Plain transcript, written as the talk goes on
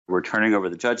We're turning over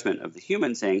the judgment of the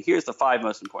human, saying, here's the 5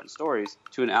 most important stories,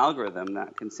 to an algorithm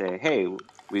that can say, hey,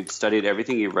 we've studied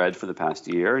everything you've read for the past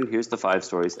year, and here's the 5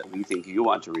 stories that we think you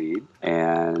want to read.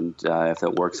 And if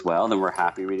that works well, then we're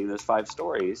happy reading those 5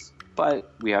 stories. But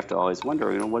we have to always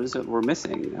wonder, what is it we're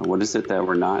missing? And what is it that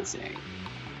we're not seeing?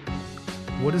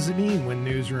 What does it mean when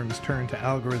newsrooms turn to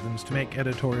algorithms to make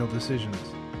editorial decisions?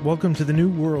 Welcome to the new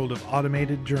world of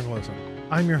automated journalism.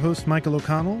 I'm your host, Michael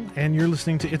O'Connell, and you're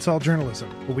listening to It's All Journalism,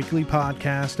 a weekly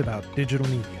podcast about digital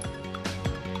media.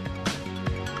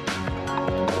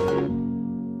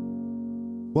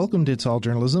 Welcome to It's All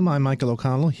Journalism. I'm Michael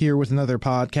O'Connell, here with another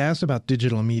podcast about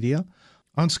digital media.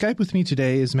 On Skype with me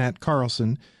today is Matt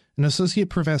Carlson, an associate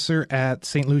professor at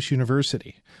St. Louis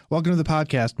University. Welcome to the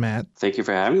podcast, Matt. Thank you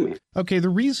for having me. Okay, the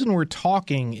reason we're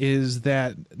talking is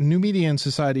that New Media in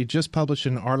Society just published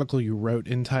an article you wrote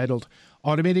entitled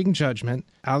Automating Judgment,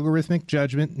 Algorithmic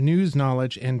Judgment, News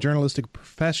Knowledge, and Journalistic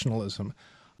Professionalism,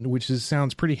 which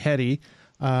sounds pretty heady,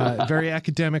 very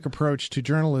academic approach to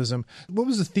journalism. What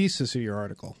was the thesis of your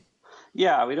article?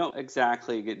 Yeah, we don't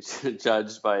exactly get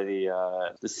judged by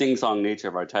the sing-song nature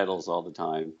of our titles all the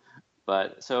time.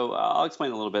 But so I'll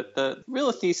explain a little bit. The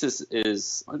real thesis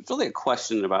is really a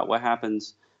question about what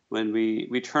happens when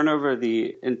we turn over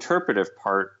the interpretive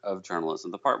part of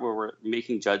journalism, the part where we're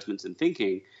making judgments and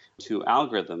thinking, to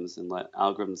algorithms and let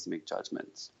algorithms make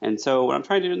judgments. And so what I'm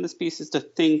trying to do in this piece is to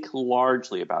think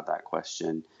largely about that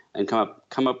question and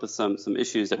come up with some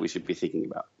issues that we should be thinking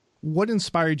about. What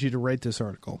inspired you to write this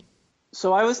article?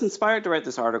 So I was inspired to write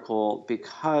this article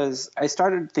because I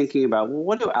started thinking about, well,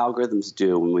 what do algorithms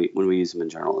do when we use them in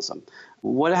journalism?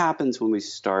 What happens when we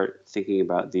start thinking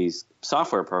about these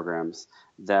software programs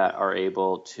that are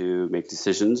able to make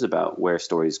decisions about where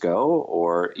stories go,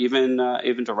 or even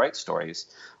to write stories?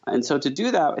 And so to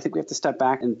do that, I think we have to step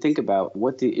back and think about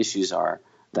what the issues are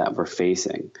that we're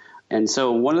facing. And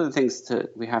so one of the things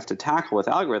we have to tackle with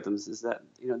algorithms is that,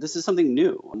 this is something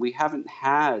new. We haven't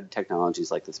had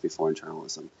technologies like this before in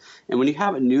journalism. And when you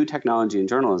have a new technology in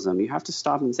journalism, you have to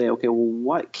stop and say, okay, well,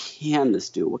 what can this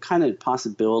do? What kind of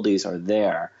possibilities are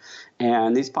there?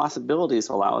 And these possibilities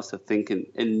allow us to think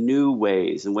in new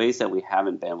ways, in ways that we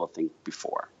haven't been able to think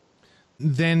before.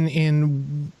 Then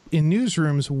in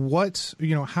newsrooms,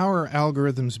 how are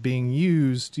algorithms being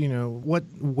used? What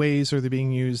ways are they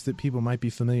being used that people might be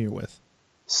familiar with?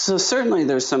 So certainly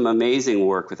there's some amazing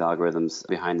work with algorithms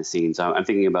behind the scenes. I'm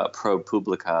thinking about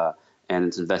ProPublica and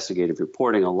its investigative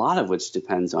reporting, a lot of which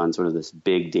depends on sort of this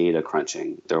big data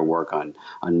crunching, their work on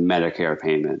Medicare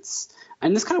payments.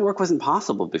 And this kind of work wasn't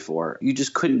possible before. You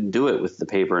just couldn't do it with the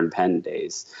paper and pen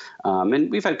days.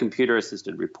 And we've had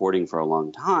computer-assisted reporting for a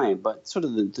long time, but sort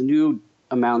of the new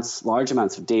large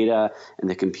amounts of data and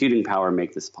the computing power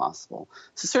make this possible.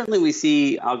 So certainly we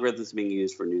see algorithms being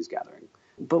used for news gathering.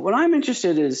 But what I'm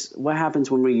interested in is what happens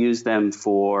when we use them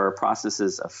for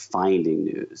processes of finding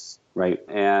news, right?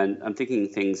 And I'm thinking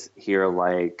things here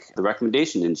like the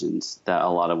recommendation engines that a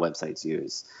lot of websites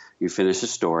use. You finish a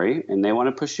story, and they want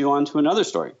to push you on to another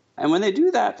story. And when they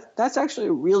do that, that's actually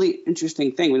a really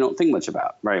interesting thing we don't think much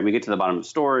about, right? We get to the bottom of the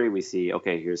story, we see,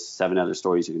 okay, here's 7 other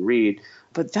stories you can read.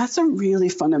 But that's a really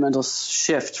fundamental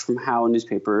shift from how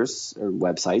newspapers or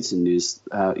websites and news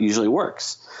usually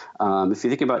works. If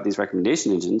you think about these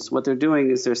recommendation engines, what they're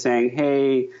doing is they're saying,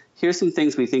 hey, here's some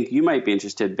things we think you might be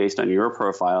interested based on your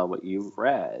profile, what you've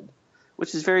read.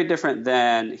 Which is very different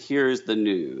than here's the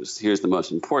news, here's the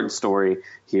most important story,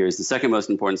 here's the second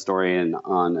most important story, and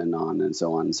on and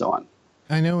so on and so on.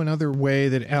 I know another way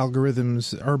that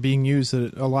algorithms are being used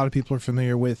that a lot of people are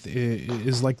familiar with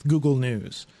is like Google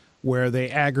News, where they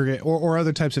aggregate, or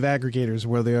other types of aggregators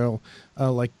where they'll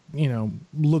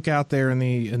look out there in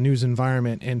the news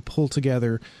environment and pull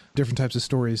together different types of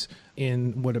stories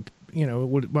in what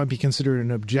might be considered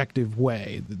an objective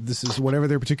way. This is whatever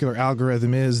their particular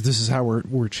algorithm is. This is how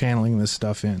we're channeling this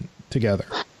stuff in together.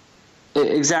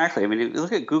 Exactly. I mean, if you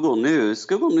look at Google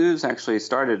News actually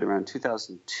started around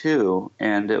 2002,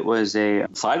 and it was a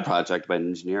side project by an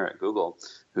engineer at Google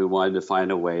who wanted to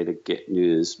find a way to get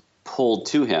news pulled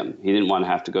to him. He didn't want to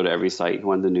have to go to every site. He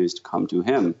wanted the news to come to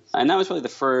him. And that was really the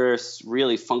first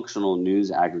really functional news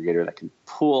aggregator that could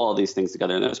pull all these things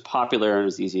together. And it was popular and it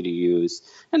was easy to use.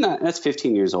 And that's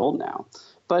 15 years old now.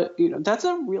 But that's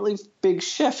a really big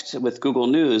shift with Google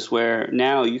News, where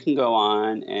now you can go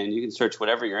on and you can search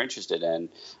whatever you're interested in,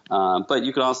 but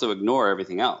you can also ignore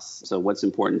everything else. So what's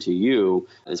important to you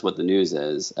is what the news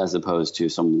is, as opposed to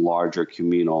some larger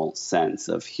communal sense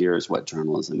of here's what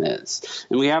journalism is.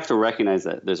 And we have to recognize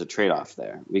that there's a trade-off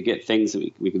there. We get things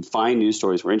that we can find news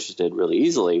stories we're interested in really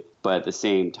easily, but at the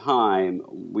same time,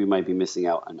 we might be missing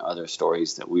out on other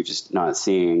stories that we're just not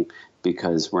seeing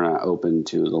because we're not open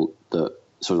to the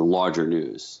sort of larger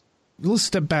news. Let's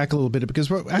step back a little bit, because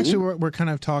what we're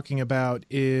kind of talking about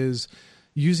is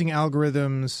using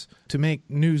algorithms to make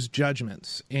news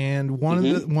judgments. And one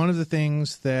of the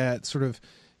things that sort of,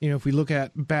 if we look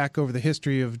at back over the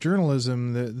history of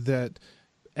journalism, that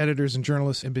editors and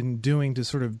journalists have been doing to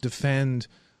sort of defend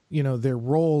their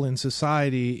role in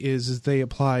society is they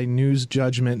apply news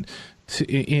judgment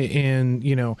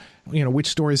in which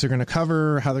stories they're going to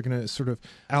cover, how they're going to sort of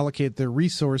allocate their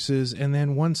resources, and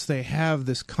then once they have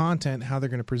this content, how they're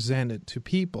going to present it to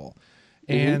people.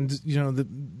 And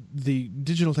the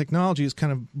digital technology has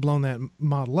kind of blown that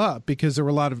model up, because there were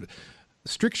a lot of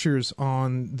strictures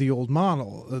on the old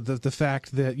model. The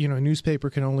fact that a newspaper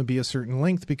can only be a certain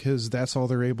length because that's all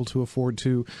they're able to afford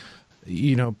to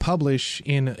publish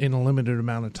in a limited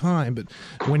amount of time. But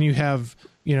when you have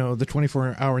the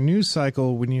 24-hour news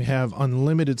cycle, when you have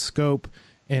unlimited scope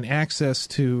and access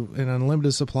to an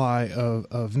unlimited supply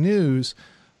of news,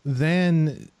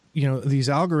 then these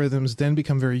algorithms then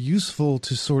become very useful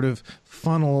to sort of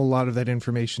funnel a lot of that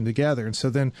information together. And so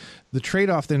then the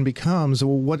trade-off then becomes,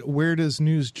 well, where does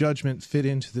news judgment fit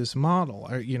into this model?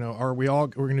 We're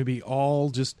going to be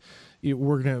all just,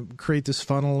 we're going to create this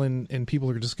funnel and people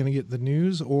are just going to get the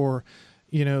news? Or,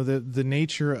 the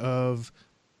nature of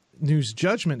news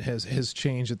judgment has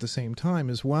changed at the same time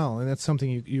as well. And that's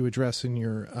something you address in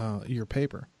your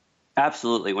paper.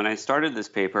 Absolutely. When I started this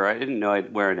paper, I didn't know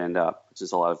where it'd end up, which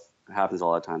is happens a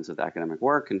lot of times with academic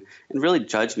work. And really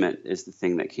judgment is the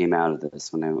thing that came out of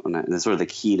this when that's sort of the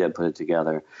key to put it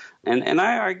together. And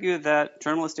I argue that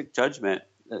journalistic judgment,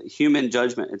 human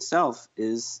judgment itself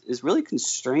is really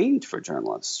constrained for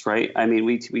journalists, right? I mean,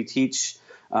 we teach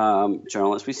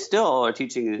journalists, we still are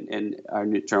teaching in our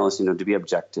journalists, to be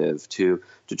objective, to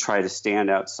try to stand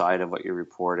outside of what you're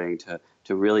reporting, to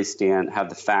really have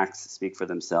the facts speak for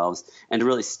themselves, and to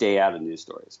really stay out of news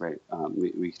stories, right?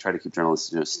 We try to keep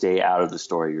journalists, stay out of the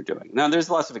story you're doing. Now, there's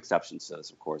lots of exceptions to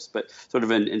this, of course, but sort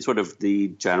of in sort of the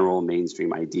general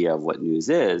mainstream idea of what news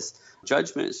is,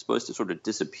 judgment is supposed to sort of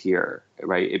disappear,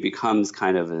 right? It becomes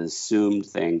kind of an assumed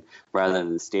thing rather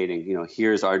than stating,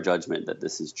 here's our judgment that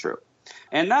this is true.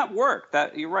 And that worked.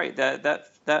 That you're right.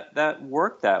 That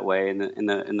worked that way in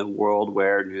the world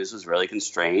where news was really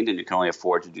constrained, and you can only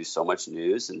afford to do so much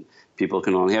news, and people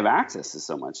can only have access to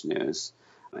so much news.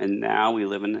 And now we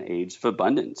live in an age of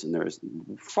abundance, and there's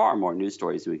far more news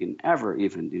stories than we can ever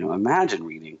even imagine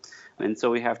reading. And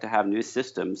so we have to have new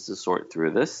systems to sort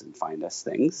through this and find us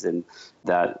things, and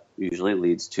that usually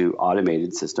leads to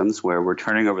automated systems where we're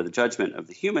turning over the judgment of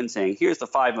the human, saying, here's the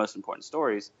 5 most important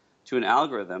stories, to an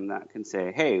algorithm that can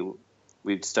say, hey,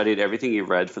 we've studied everything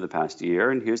you've read for the past year,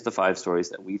 and here's the 5 stories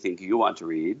that we think you want to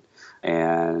read.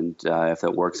 And if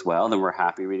that works well, then we're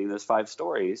happy reading those 5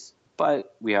 stories.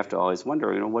 But we have to always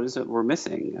wonder, what is it we're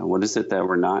missing? And what is it that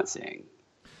we're not seeing?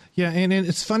 Yeah, and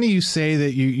it's funny you say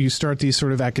that you start these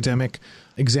sort of academic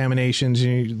examinations,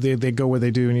 they go where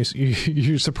they do, and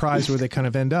you're surprised where they kind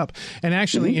of end up. And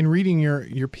actually, in reading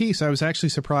your piece, I was actually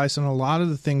surprised on a lot of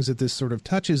the things that this sort of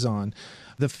touches on.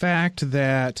 The fact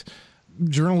that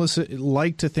journalists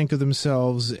like to think of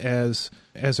themselves as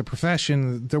a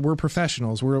profession, that we're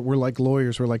professionals. We're like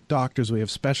lawyers. We're like doctors. We have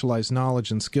specialized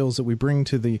knowledge and skills that we bring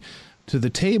to the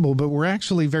table, but we're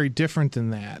actually very different than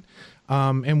that.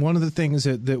 And one of the things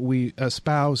that we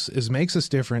espouse makes us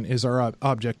different is our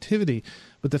objectivity.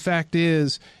 But the fact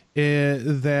is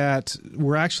that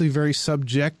we're actually very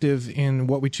subjective in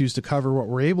what we choose to cover, what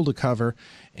we're able to cover.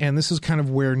 And this is kind of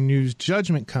where news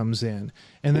judgment comes in.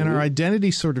 And then our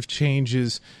identity sort of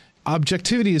changes.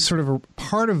 Objectivity is sort of a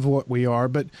part of what we are,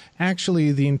 but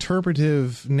actually the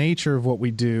interpretive nature of what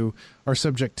we do, our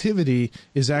subjectivity,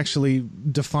 is actually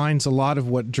defines a lot of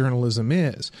what journalism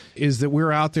is that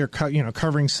we're out there,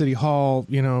 covering City Hall,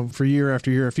 for year after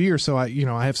year after year. So I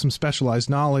have some specialized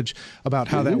knowledge about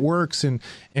how that works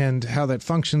and how that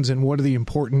functions and what are the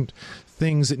important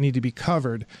things that need to be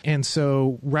covered. And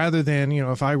so rather than,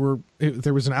 if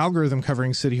there was an algorithm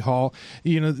covering City Hall,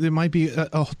 there might be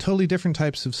a totally different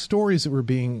types of stories that were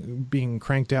being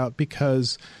cranked out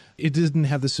because it didn't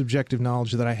have the subjective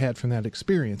knowledge that I had from that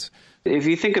experience. If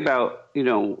you think about,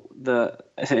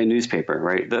 say a newspaper,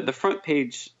 right? The front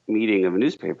page meeting of a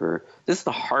newspaper, this is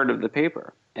the heart of the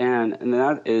paper. And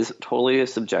that is totally a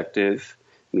subjective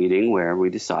meeting where we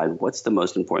decide what's the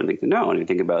most important thing to know. And you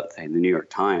think about, say, the New York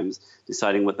Times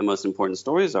deciding what the most important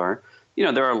stories are.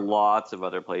 There are lots of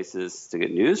other places to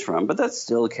get news from, but that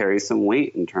still carries some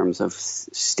weight in terms of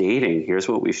stating, here's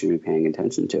what we should be paying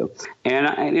attention to.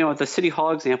 And, the City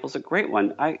Hall example is a great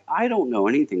one. I don't know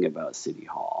anything about City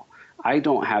Hall. I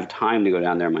don't have time to go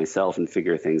down there myself and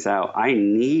figure things out. I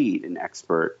need an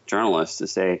expert journalist to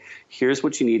say, here's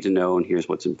what you need to know and here's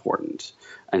what's important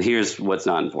and here's what's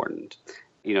not important.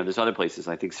 There's other places.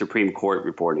 I think Supreme Court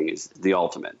reporting is the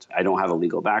ultimate. I don't have a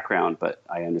legal background, but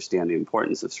I understand the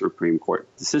importance of Supreme Court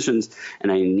decisions,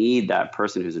 and I need that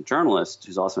person who's a journalist,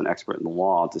 who's also an expert in the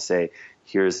law, to say,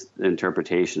 here's the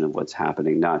interpretation of what's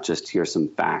happening, not just here's some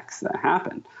facts that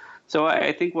happen. So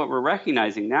I think what we're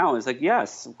recognizing now is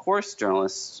yes, of course,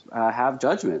 journalists have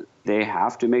judgment. They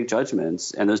have to make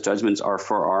judgments, and those judgments are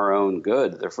for our own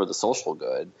good. They're for the social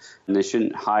good, and they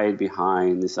shouldn't hide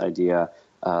behind this idea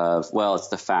of, it's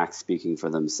the facts speaking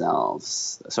for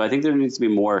themselves. So I think there needs to be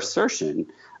more assertion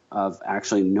of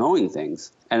actually knowing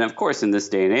things. And of course, in this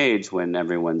day and age, when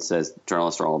everyone says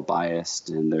journalists are all biased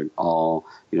and they're all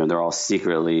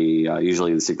secretly,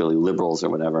 usually secretly liberals or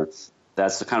whatever,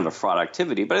 that's kind of a fraud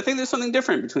activity. But I think there's something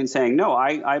different between saying, no,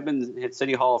 I've been at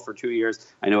City Hall for 2 years.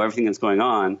 I know everything that's going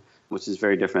on, which is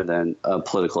very different than a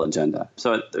political agenda.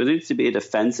 So there needs to be a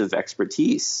defensive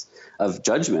expertise of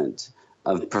judgment,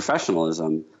 of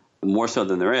professionalism, more so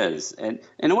than there is. And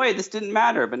in a way, this didn't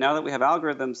matter. But now that we have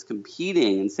algorithms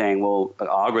competing and saying,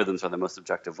 algorithms are the most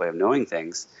objective way of knowing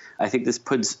things, I think this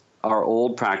puts our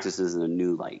old practices in a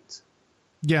new light.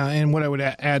 Yeah, and what I would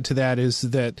add to that is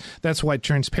that's why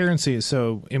transparency is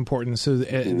so important, so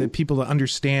that people to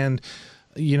understand,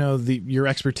 your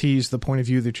expertise, the point of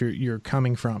view that you're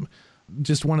coming from.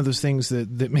 Just one of those things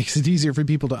that makes it easier for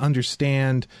people to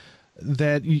understand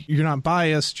that you're not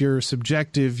biased, you're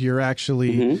subjective, you're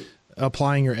actually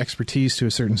applying your expertise to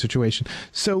a certain situation.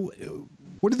 So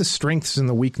what are the strengths and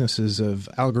the weaknesses of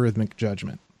algorithmic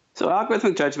judgment? So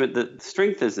algorithmic judgment, the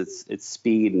strength is its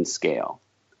speed and scale,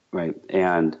 right?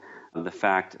 And the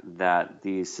fact that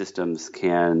these systems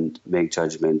can make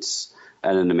judgments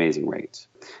at an amazing rate.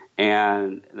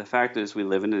 And the fact is we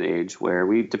live in an age where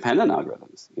we depend on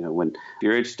algorithms. If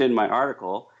you're interested in my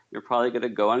article, you're probably going to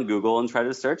go on Google and try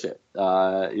to search it.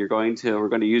 We're going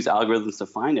to use algorithms to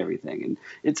find everything. And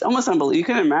it's almost unbelievable. You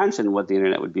can imagine what the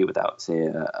internet would be without, say,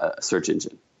 a search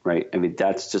engine, right? I mean,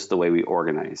 that's just the way we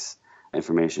organize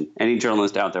information. Any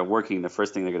journalist out there working, the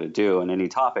first thing they're going to do on any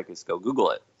topic is go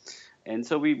Google it. And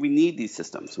so we need these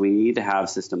systems. We need to have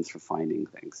systems for finding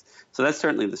things. So that's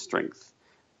certainly the strength.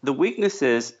 The weakness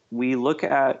is we look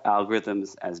at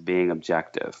algorithms as being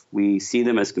objective. We see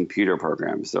them as computer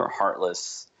programs. They're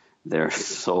heartless. They're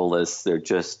soulless. They're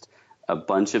just a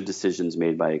bunch of decisions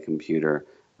made by a computer.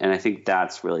 And I think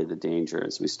that's really the danger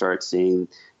is we start seeing,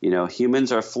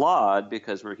 humans are flawed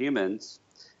because we're humans,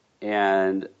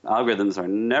 and algorithms are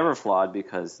never flawed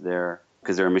because they're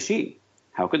a machine.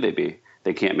 How could they be?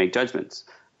 They can't make judgments.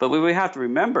 But what we have to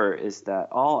remember is that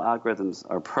all algorithms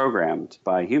are programmed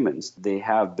by humans. They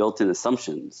have built-in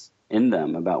assumptions in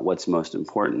them about what's most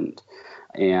important.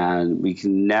 And we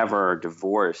can never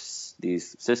divorce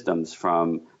these systems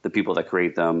from the people that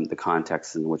create them, the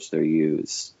context in which they're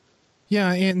used.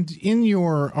 Yeah, and in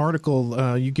your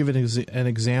article, you give it as an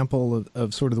example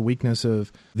of sort of the weakness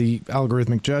of the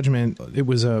algorithmic judgment. It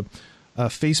was a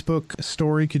Facebook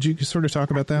story. Could you sort of talk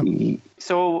about that?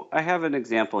 So I have an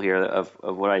example here of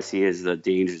what I see as the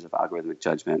dangers of algorithmic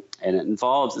judgment. And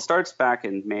it starts back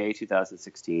in May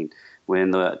 2016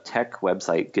 when the tech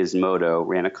website Gizmodo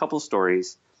ran a couple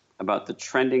stories about the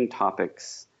trending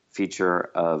topics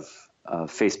feature of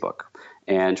Facebook.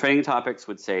 And trending topics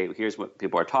would say, here's what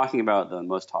people are talking about, the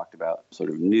most talked about sort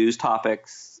of news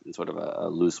topics, and sort of a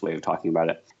loose way of talking about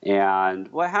it.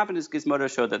 And what happened is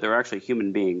Gizmodo showed that there were actually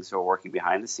human beings who were working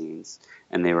behind the scenes,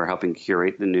 and they were helping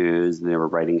curate the news, and they were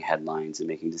writing headlines and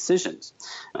making decisions.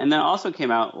 And then also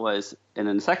came out was, in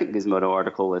the second Gizmodo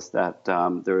article, was that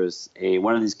there was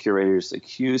one of these curators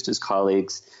accused his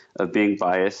colleagues of being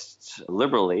biased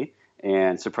liberally,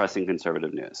 and suppressing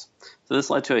conservative news. So this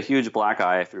led to a huge black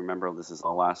eye, if you remember, this is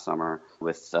all last summer,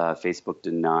 with Facebook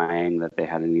denying that they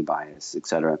had any bias, et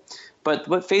cetera. But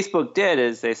what Facebook did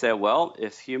is they said, well,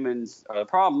 if humans are the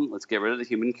problem, let's get rid of the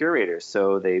human curators.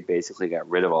 So they basically got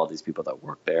rid of all these people that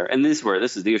worked there. And these were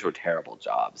terrible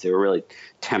jobs. They were really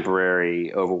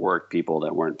temporary, overworked people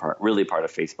that weren't really part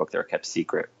of Facebook. They were kept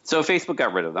secret. So Facebook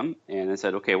got rid of them, and they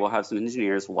said, okay, we'll have some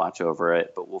engineers watch over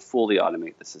it, but we'll fully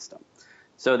automate the system.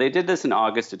 So they did this in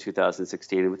August of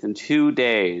 2016, and within 2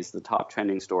 days, the top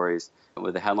trending stories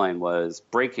with the headline was,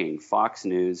 "Breaking, Fox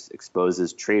News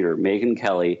exposes traitor Megyn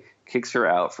Kelly, kicks her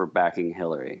out for backing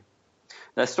Hillary."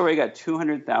 That story got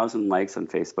 200,000 likes on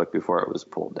Facebook before it was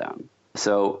pulled down.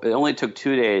 So it only took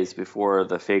 2 days before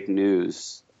the fake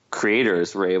news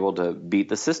creators were able to beat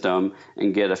the system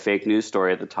and get a fake news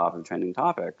story at the top of trending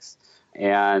topics.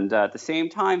 And at the same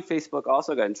time, Facebook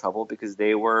also got in trouble because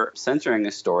they were censoring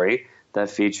a story that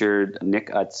featured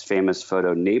Nick Utt's famous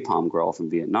photo, Napalm Girl from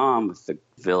Vietnam, with the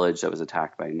village that was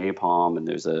attacked by napalm. And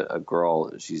there's a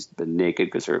girl, she's been naked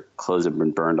because her clothes have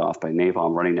been burned off by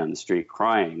napalm, running down the street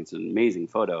crying. It's an amazing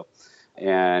photo.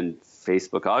 And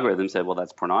Facebook algorithm said, well,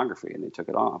 that's pornography, and they took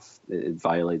it off. It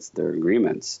violates their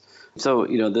agreements. So,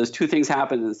 those two things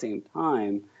happened at the same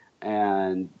time.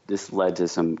 And this led to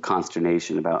some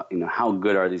consternation about, how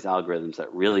good are these algorithms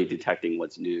at really detecting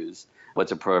what's news,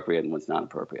 what's appropriate and what's not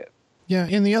appropriate. Yeah,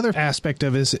 and the other aspect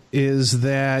of it is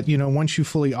that, once you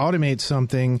fully automate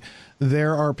something,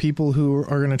 there are people who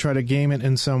are going to try to game it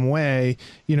in some way,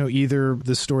 either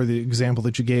the example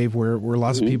that you gave where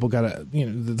lots of people got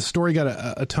the story got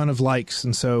a ton of likes,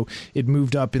 and so it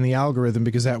moved up in the algorithm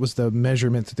because that was the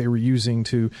measurement that they were using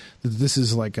that this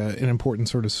is like an important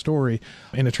sort of story,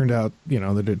 and it turned out,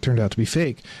 that it turned out to be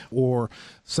fake, or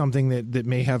something that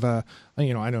may have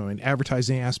an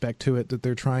advertising aspect to it, that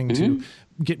they're trying to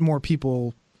get more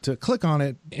people to click on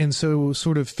it. And so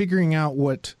sort of figuring out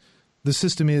what the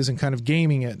system is and kind of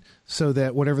gaming it so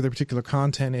that whatever the particular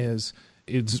content is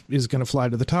going to fly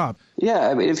to the top. Yeah,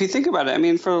 I mean, if you think about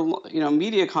it, for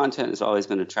media content has always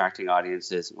been attracting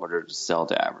audiences in order to sell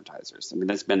to advertisers.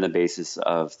 That's been the basis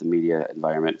of the media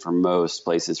environment for most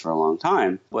places for a long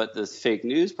time. What this fake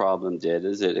news problem did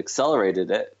is it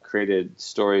accelerated it, created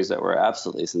stories that were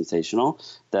absolutely sensational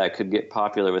that could get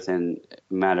popular within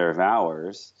a matter of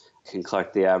hours, can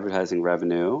collect the advertising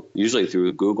revenue, usually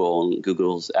through Google and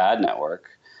Google's ad network.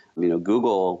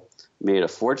 Google made a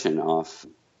fortune off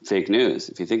fake news,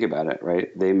 if you think about it, right?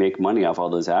 They make money off all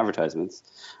those advertisements,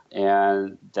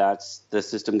 and the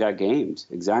system got gamed.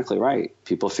 Exactly right.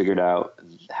 People figured out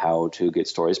how to get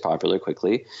stories popular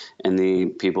quickly, and the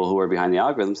people who are behind the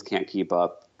algorithms can't keep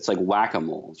up. It's like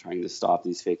whack-a-mole trying to stop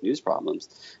these fake news problems,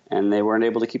 and they weren't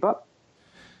able to keep up.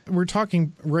 We're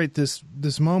talking right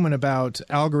this moment about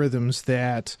algorithms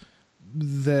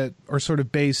that are sort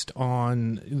of based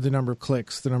on the number of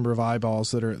clicks, the number of eyeballs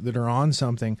that are on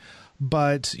something.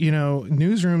 But,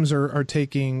 newsrooms are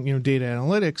taking, data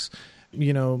analytics,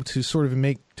 to sort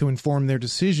of to inform their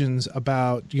decisions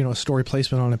about, story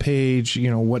placement on a page,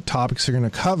 what topics they're going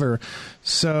to cover.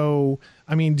 So,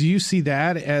 do you see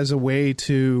that as a way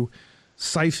to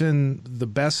siphon the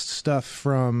best stuff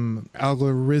from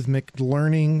algorithmic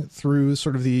learning through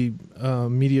sort of the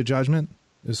media judgment,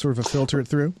 as sort of a filter it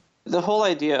through? The whole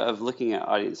idea of looking at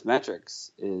audience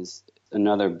metrics is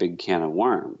another big can of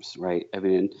worms, right?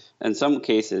 In some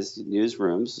cases,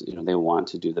 newsrooms, they want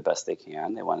to do the best they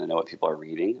can. They want to know what people are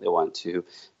reading. They want to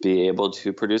be able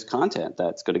to produce content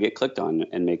that's going to get clicked on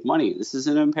and make money. This is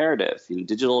an imperative.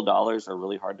 Digital dollars are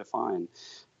really hard to find.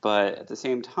 But at the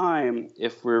same time,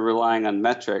 if we're relying on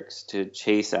metrics to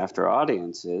chase after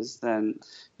audiences, then,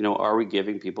 are we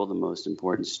giving people the most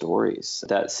important stories?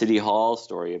 That City Hall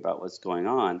story about what's going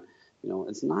on,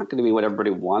 it's not going to be what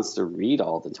everybody wants to read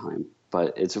all the time,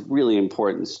 but it's a really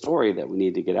important story that we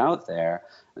need to get out there.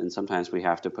 And sometimes we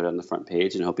have to put it on the front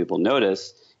page and hope people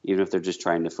notice, even if they're just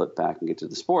trying to flip back and get to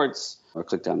the sports or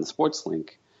click down the sports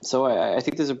link. So I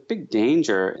think there's a big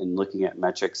danger in looking at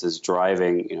metrics as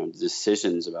driving,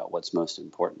 decisions about what's most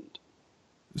important.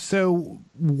 So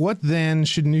what then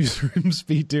should newsrooms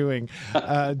be doing,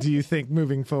 do you think,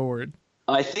 moving forward?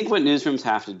 I think what newsrooms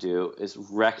have to do is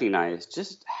recognize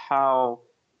just how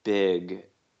big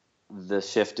the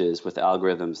shift is with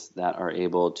algorithms that are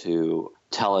able to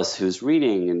tell us who's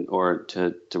reading or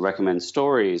to recommend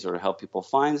stories or to help people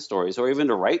find stories or even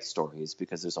to write stories,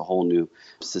 because there's a whole new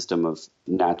system of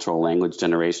natural language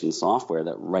generation software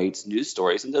that writes news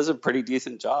stories and does a pretty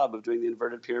decent job of doing the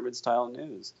inverted pyramid style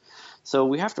news. So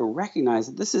we have to recognize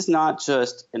that this is not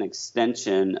just an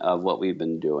extension of what we've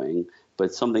been doing,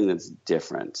 but something that's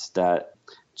different, that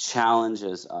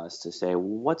challenges us to say,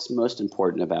 what's most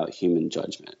important about human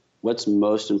judgment? What's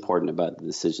most important about the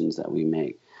decisions that we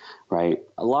make, right?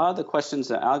 A lot of the questions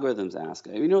that algorithms ask,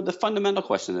 the fundamental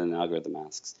question that an algorithm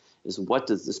asks is, what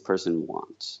does this person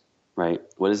want, right?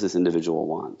 What does this individual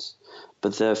want?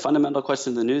 But the fundamental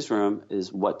question in the newsroom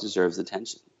is, what deserves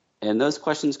attention? And those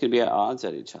questions can be at odds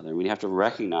at each other. We have to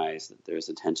recognize that there's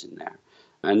a tension there.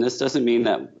 And this doesn't mean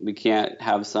that we can't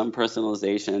have some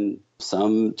personalization,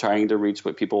 some trying to reach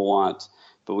what people want,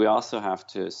 but we also have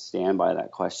to stand by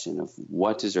that question of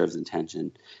what deserves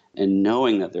attention and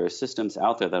knowing that there are systems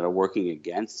out there that are working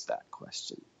against that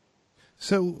question.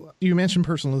 So you mentioned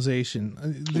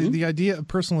personalization. The idea of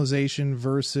personalization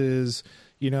versus,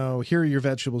 here are your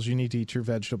vegetables, you need to eat your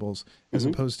vegetables, as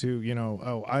opposed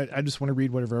to, I just want to read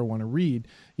whatever I want to read.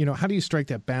 How do you strike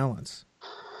that balance?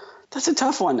 That's a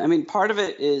tough one. I mean, part of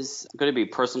it is going to be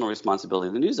personal responsibility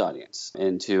of the news audience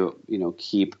and to,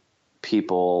 keep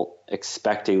people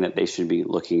expecting that they should be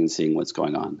looking and seeing what's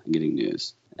going on and getting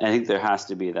news. And I think there has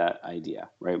to be that idea,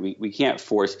 right? We can't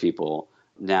force people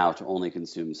now to only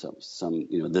consume some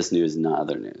this news and not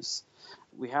other news.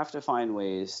 We have to find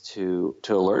ways to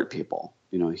alert people.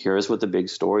 Here's what the big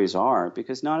stories are,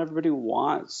 because not everybody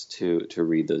wants to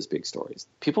read those big stories.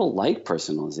 People like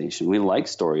personalization. We like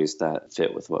stories that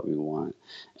fit with what we want.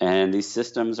 And these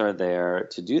systems are there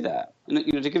to do that. And,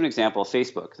 to give an example,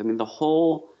 Facebook. I mean, the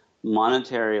whole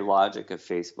monetary logic of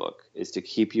Facebook is to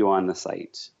keep you on the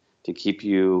site, to keep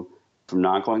you from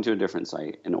not going to a different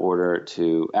site in order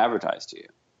to advertise to you.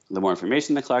 The more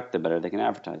information they collect, the better they can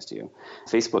advertise to you.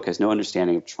 Facebook has no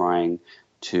understanding of trying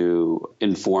to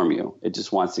inform you. It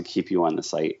just wants to keep you on the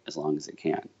site as long as it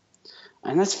can.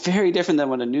 And that's very different than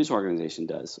what a news organization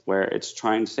does, where it's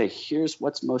trying to say, here's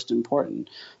what's most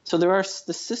important. So there are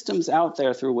the systems out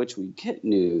there through which we get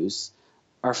news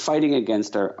are fighting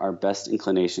against our best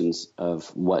inclinations of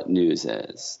what news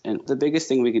is. And the biggest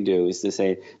thing we can do is to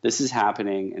say, this is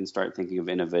happening, and start thinking of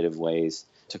innovative ways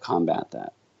to combat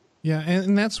that. Yeah,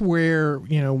 and that's where,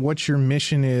 what your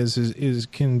mission is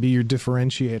can be your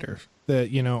differentiator.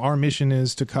 That, our mission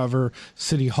is to cover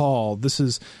City Hall.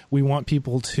 We want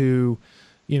people to,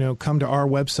 come to our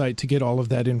website to get all of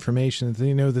that information.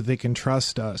 They know that they can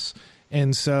trust us.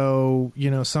 And so,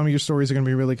 some of your stories are going to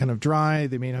be really kind of dry.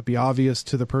 They may not be obvious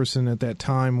to the person at that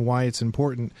time why it's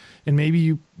important. And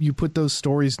maybe you put those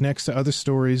stories next to other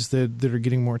stories that are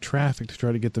getting more traffic to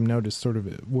try to get them noticed, sort of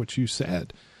what you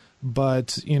said.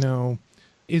 But,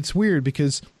 it's weird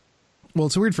because,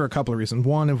 it's weird for a couple of reasons.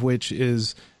 One of which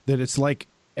is that it's like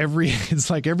every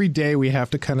day we have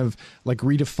to kind of like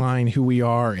redefine who we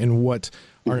are and what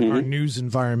our news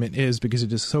environment is, because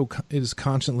it is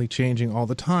constantly changing all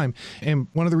the time. And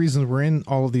one of the reasons we're in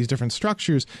all of these different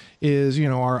structures is,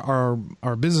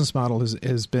 our business model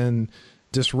has been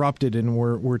disrupted, and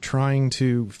we're trying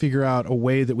to figure out a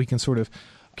way that we can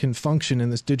function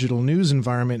in this digital news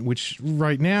environment, which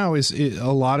right now is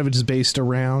a lot of it is based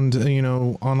around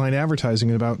online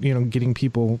advertising and about getting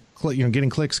people getting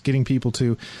clicks, getting people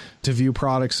to view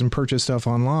products and purchase stuff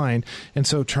online. And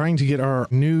so trying to get our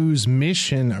news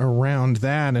mission around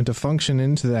that and to function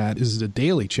into that is a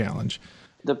daily challenge.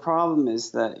 The problem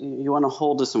is that you want to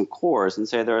hold to some cores and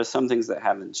say there are some things that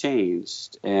haven't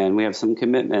changed, and we have some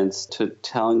commitments to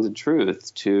telling the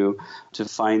truth, to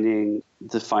finding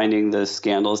the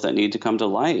scandals that need to come to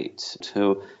light,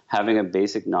 to having a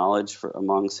basic knowledge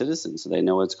among citizens so they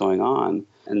know what's going on.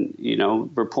 And,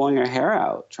 we're pulling our hair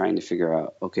out trying to figure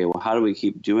out, okay, well, how do we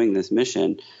keep doing this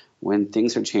mission when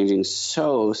things are changing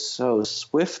so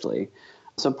swiftly?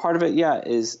 So part of it,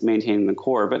 is maintaining the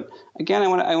core. But again,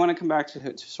 I want to come back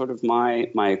to sort of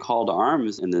my call to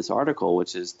arms in this article,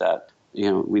 which is that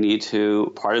we need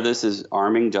to. Part of this is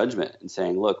arming judgment and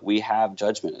saying, look, we have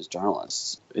judgment as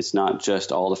journalists. It's not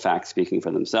just all the facts speaking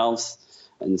for themselves.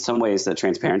 In some ways, that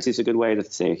transparency is a good way to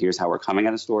say, here's how we're coming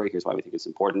at a story, here's why we think it's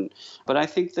important. But I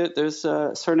think that there's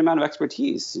a certain amount of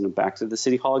expertise. Back to the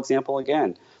City Hall example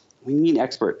again. We need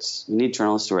experts. We need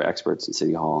journalists who are experts in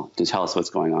City Hall to tell us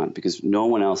what's going on, because no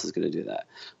one else is going to do that.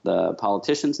 The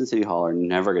politicians in City Hall are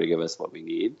never going to give us what we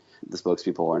need. The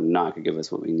spokespeople are not going to give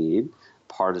us what we need.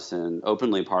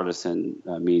 Openly partisan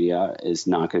media is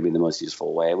not going to be the most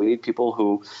useful way. We need people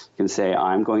who can say,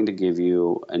 I'm going to give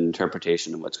you an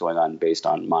interpretation of what's going on based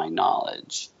on my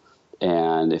knowledge.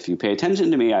 And if you pay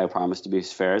attention to me, I promise to be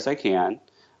as fair as I can,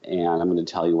 and I'm going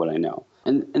to tell you what I know.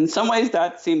 And in some ways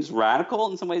that seems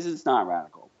radical. In some ways it's not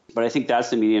radical. But I think that's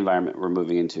the media environment we're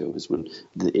moving into, is when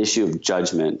the issue of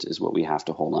judgment is what we have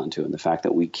to hold on to, and the fact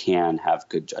that we can have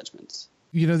good judgments.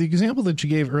 You know, the example that you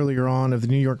gave earlier on of the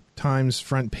New York Times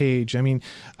front page, I mean,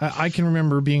 I can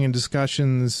remember being in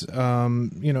discussions,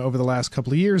 over the last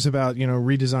couple of years about,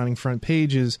 redesigning front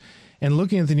pages and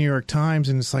looking at the New York Times,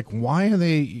 and it's like, why are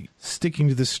they sticking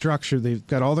to this structure? They've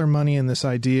got all their money in this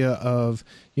idea of,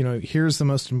 here's the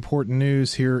most important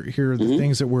news, here are the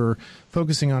things that we're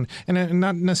focusing on. And I'm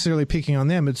not necessarily picking on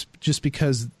them. It's just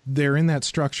because they're in that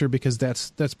structure, because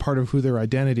that's part of who their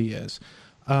identity is.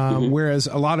 Whereas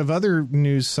a lot of other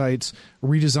news sites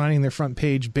redesigning their front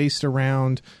page based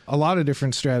around a lot of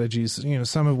different strategies,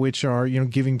 some of which are,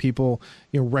 giving people,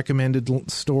 recommended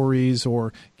stories,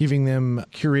 or giving them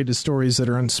curated stories that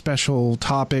are on special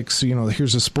topics.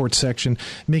 Here's a sports section,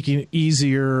 making it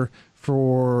easier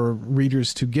for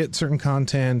readers to get certain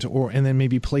content, and then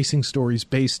maybe placing stories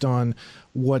based on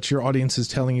what your audience is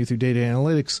telling you through data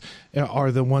analytics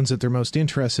are the ones that they're most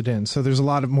interested in. So there's a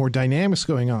lot of more dynamics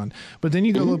going on. But then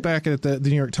you go look back at the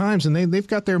New York Times, and they've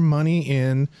got their money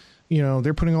in,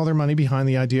 they're putting all their money behind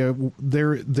the idea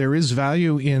there is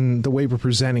value in the way we're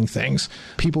presenting things.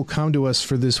 People come to us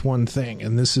for this one thing,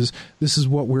 and this is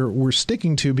what we're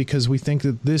sticking to, because we think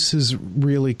that this is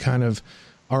really kind of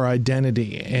our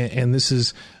identity, and this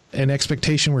is an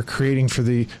expectation we're creating for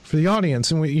the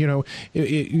audience. And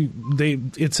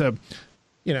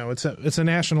it's a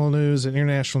national news, an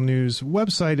international news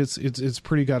website. It's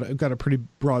pretty got a pretty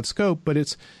broad scope, but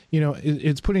it's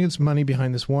putting its money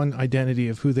behind this one identity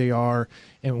of who they are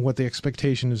and what the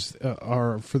expectations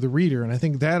are for the reader. And I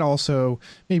think that also,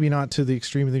 maybe not to the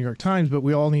extreme of the New York Times, but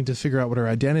we all need to figure out what our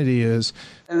identity is.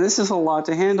 And this is a lot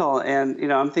to handle.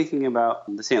 And I'm thinking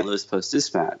about the St. Louis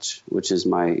Post-Dispatch, which is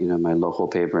my my local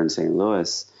paper in St.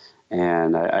 Louis.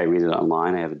 And I read it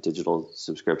online. I have a digital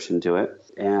subscription to it.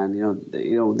 And,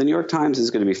 the New York Times is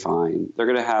going to be fine. They're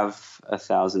going to have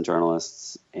 1,000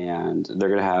 journalists, and they're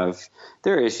going to have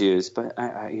their issues. But,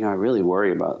 I really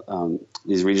worry about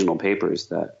these regional papers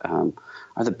that are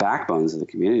the backbones of the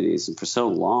communities. And for so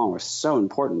long were so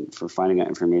important for finding out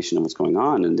information on what's going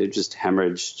on. And they've just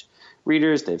hemorrhaged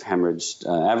readers. They've hemorrhaged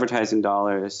advertising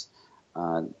dollars.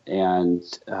 I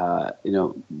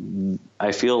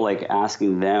feel like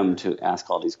asking them to ask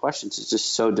all these questions is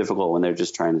just so difficult when they're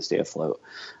just trying to stay afloat.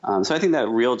 So I think that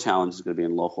real challenge is going to be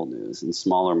in local news and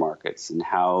smaller markets, and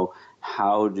how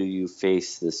do you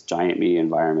face this giant media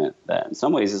environment that in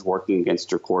some ways is working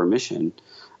against your core mission.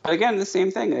 But again, the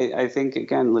same thing. I think,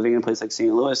 again, living in a place like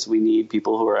St. Louis, we need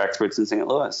people who are experts in St.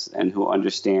 Louis and who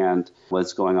understand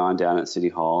what's going on down at City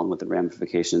Hall and what the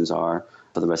ramifications are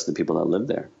for the rest of the people that live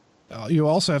there. You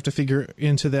also have to figure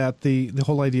into that the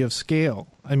whole idea of scale.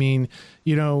 I mean,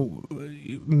 only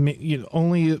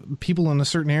people in a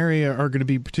certain area are going to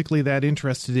be particularly that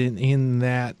interested in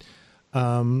that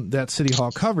City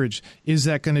Hall coverage. Is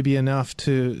that going to be enough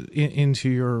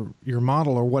into your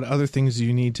model, or what other things do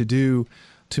you need to do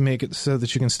to make it so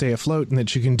that you can stay afloat and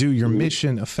that you can do your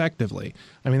mission effectively?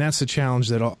 I mean, that's a challenge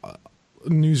that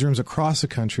newsrooms across the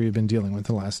country have been dealing with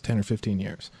the last 10 or 15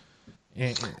 years.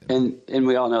 And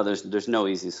we all know there's no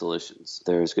easy solutions.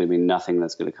 There's going to be nothing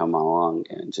that's going to come along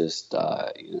and just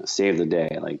save the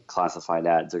day. Like classified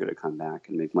ads are going to come back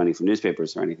and make money from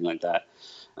newspapers or anything like that.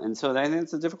 And so I think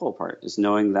that's the difficult part, is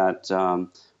knowing that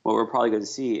what we're probably going to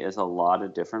see is a lot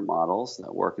of different models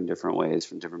that work in different ways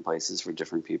from different places for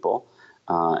different people.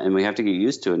 And we have to get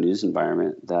used to a news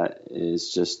environment that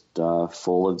is just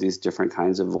full of these different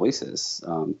kinds of voices.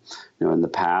 In the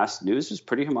past, news was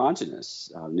pretty homogenous.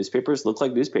 Newspapers looked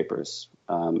like newspapers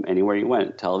anywhere you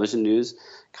went. Television news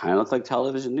kind of looked like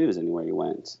television news anywhere you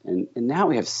went. And now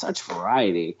we have such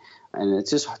variety. And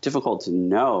it's just difficult to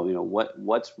know,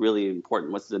 what's really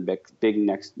important, what's the big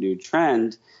next new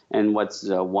trend, and what's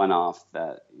a one-off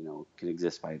that, can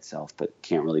exist by itself but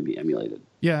can't really be emulated.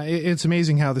 Yeah, it's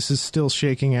amazing how this is still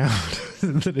shaking out.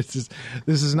 That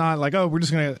this is not like, we're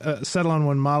just going to settle on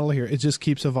one model here. It just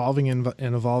keeps evolving and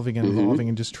evolving and evolving,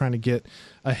 and just trying to get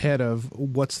ahead of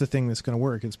what's the thing that's going to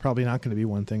work. It's probably not going to be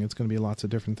one thing. It's going to be lots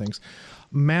of different things.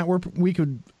 Matt,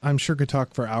 I'm sure could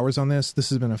talk for hours on this.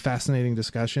 This has been a fascinating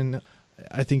discussion.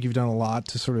 I think you've done a lot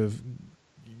to sort of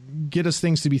get us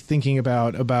things to be thinking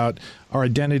about our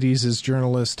identities as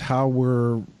journalists, how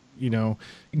we're,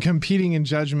 competing in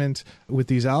judgment with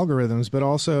these algorithms, but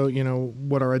also,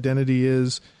 what our identity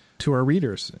is to our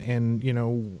readers, and,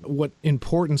 what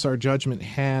importance our judgment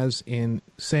has in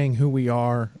saying who we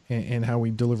are and how we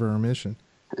deliver our mission.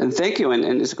 And thank you.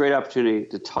 And it's a great opportunity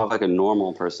to talk like a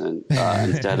normal person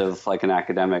instead of like an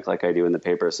academic like I do in the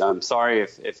paper. So I'm sorry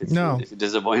if you're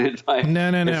disappointed by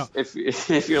No.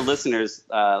 If your listeners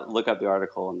look up the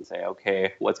article and say,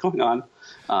 okay, what's going on?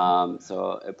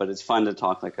 But it's fun to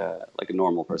talk like a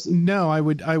normal person. No,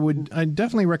 I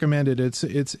definitely recommend it.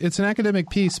 It's an academic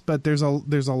piece, but there's a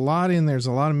lot in there. There's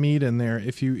a lot of meat in there.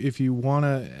 If you want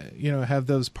to, have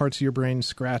those parts of your brain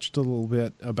scratched a little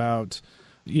bit about,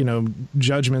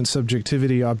 judgment,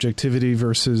 subjectivity, objectivity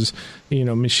versus,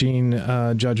 machine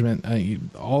judgment.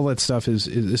 All that stuff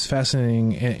is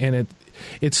fascinating, and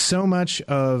it's so much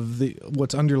of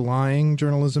what's underlying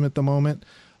journalism at the moment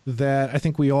that I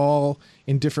think we all,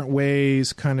 in different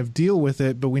ways, kind of deal with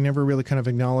it, but we never really kind of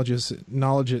acknowledge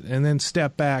it, and then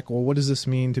step back. Well, what does this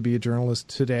mean to be a journalist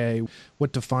today?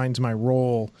 What defines my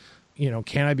role?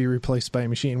 Can I be replaced by a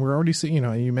machine? We're already seeing.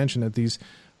 You mentioned that these.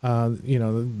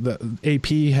 The AP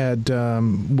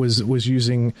was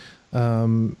using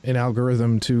an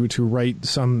algorithm to write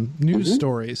some news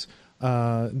stories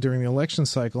during the election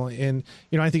cycle, and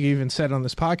I think you even said on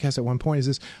this podcast at one point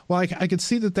I could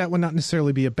see that would not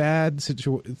necessarily be a bad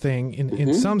thing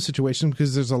in some situations,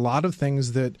 because there's a lot of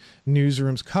things that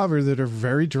newsrooms cover that are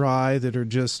very dry, that are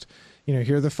just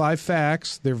here are the 5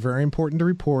 facts. They're very important to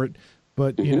report,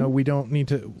 but we don't need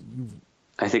to.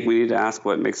 I think we need to ask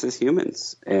what makes us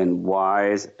humans, and why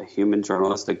is a human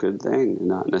journalist a good thing,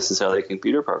 not necessarily a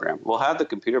computer program. We'll have the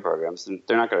computer programs, and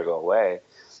they're not going to go away.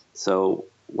 So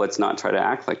let's not try to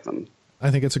act like them.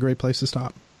 I think it's a great place to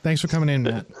stop. Thanks for coming in,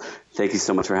 Matt. Thank you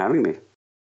so much for having me.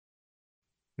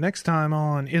 Next time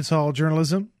on It's All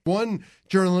Journalism. One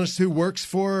journalist who works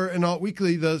for an alt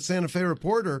weekly, the Santa Fe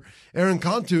Reporter, Aaron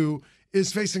Cantu,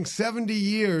 is facing 70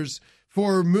 years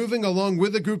for moving along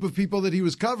with a group of people that he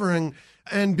was covering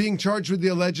and being charged with the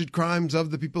alleged crimes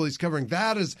of the people he's covering.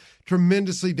 That is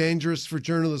tremendously dangerous for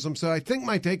journalism. So I think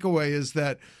my takeaway is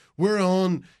that we're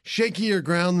on shakier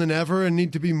ground than ever and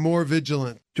need to be more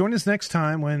vigilant. Join us next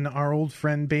time when our old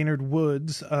friend Baynard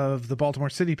Woods of the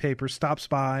Baltimore City paper stops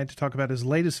by to talk about his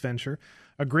latest venture,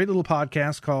 a great little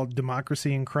podcast called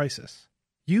Democracy in Crisis.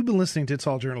 You've been listening to It's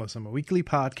All Journalism, a weekly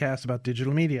podcast about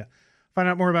digital media. Find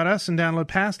out more about us and download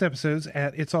past episodes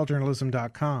at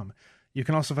itsalljournalism.com. You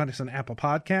can also find us on Apple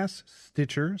Podcasts,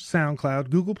 Stitcher, SoundCloud,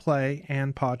 Google Play,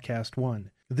 and Podcast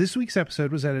One. This week's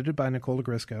episode was edited by Nicole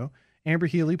Grisco. Amber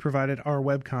Healy provided our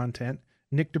web content.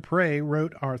 Nick Dupre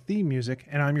wrote our theme music,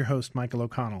 and I'm your host, Michael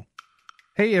O'Connell.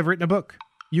 Hey, I've written a book.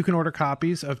 You can order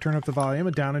copies of Turn Up the Volume,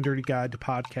 a down and dirty guide to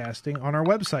podcasting, on our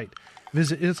website.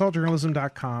 Visit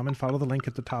itsalljournalism.com and follow the link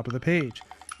at the top of the page.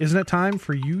 Isn't it time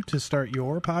for you to start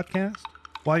your podcast?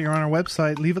 While you're on our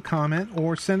website, leave a comment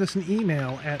or send us an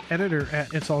email at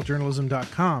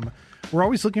editor@itsalljournalism.com. We're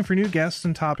always looking for new guests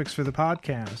and topics for the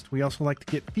podcast. We also like to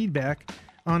get feedback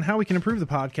on how we can improve the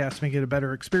podcast to make it a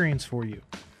better experience for you.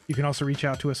 You can also reach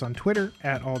out to us on Twitter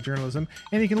 @alljournalism,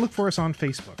 and you can look for us on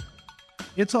Facebook.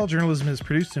 It's All Journalism is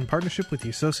produced in partnership with the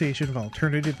Association of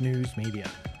Alternative News Media.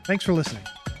 Thanks for listening.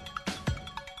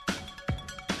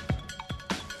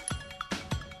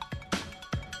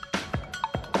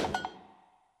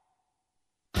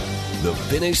 The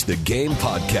Finish the Game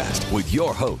podcast with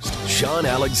your host, Sean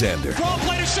Alexander. Throw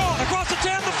play to Sean, across the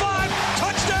 10, the 5,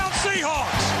 touchdown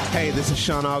Seahawks. Hey, this is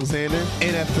Sean Alexander,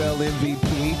 NFL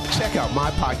MVP. Check out my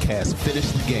podcast,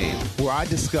 Finish the Game, where I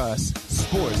discuss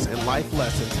sports and life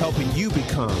lessons helping you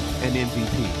become an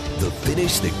MVP. The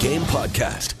Finish the Game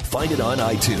podcast. Find it on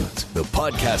iTunes, the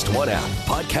Podcast One app,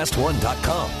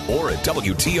 podcastone.com, or at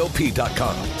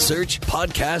WTOP.com. Search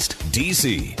Podcast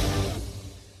DC.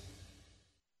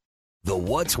 The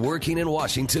What's Working in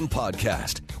Washington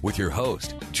podcast with your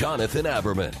host, Jonathan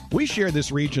Aberman. We share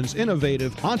this region's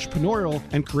innovative, entrepreneurial,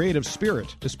 and creative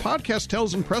spirit. This podcast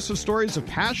tells impressive stories of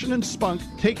passion and spunk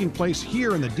taking place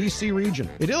here in the D.C. region.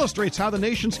 It illustrates how the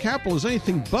nation's capital is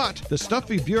anything but the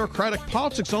stuffy, bureaucratic,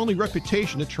 politics-only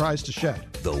reputation it tries to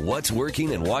shed. The What's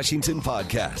Working in Washington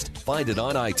podcast. Find it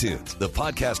on iTunes, the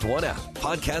Podcast One app,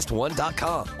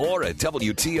 podcastone.com, or at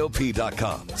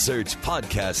WTOP.com. Search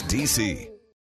Podcast DC.